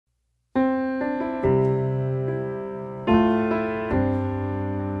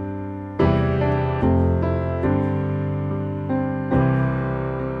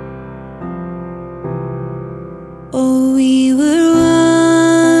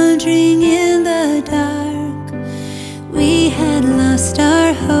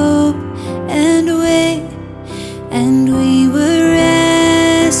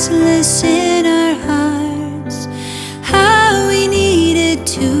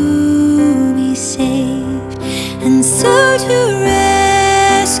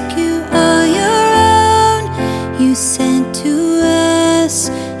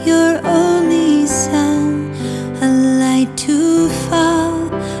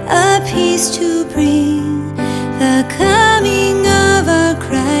joys to bring the coming of our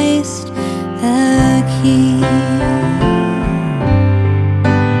Christ the King.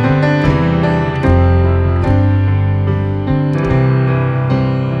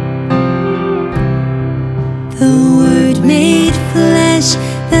 The Word made flesh,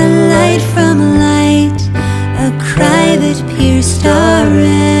 the light from light, a cry that pierced our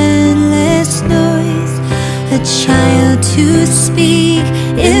endless noise, a child to speak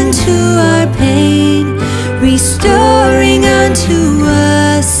into our pain, restoring unto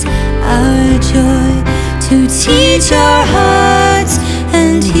us our joy, to teach our hearts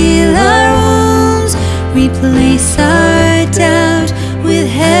and heal our wounds, replace our doubt with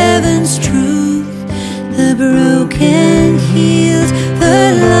heaven's truth, the broken healed, the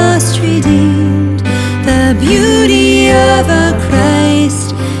lost redeemed, the beauty of our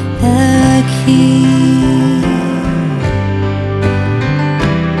Christ the King.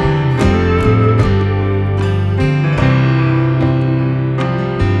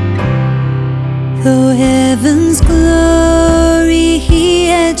 Though heaven's glory He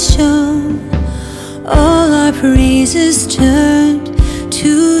had shown, all our praises turned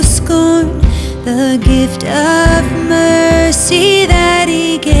to scorn. The gift of mercy that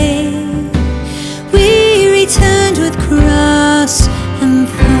He gave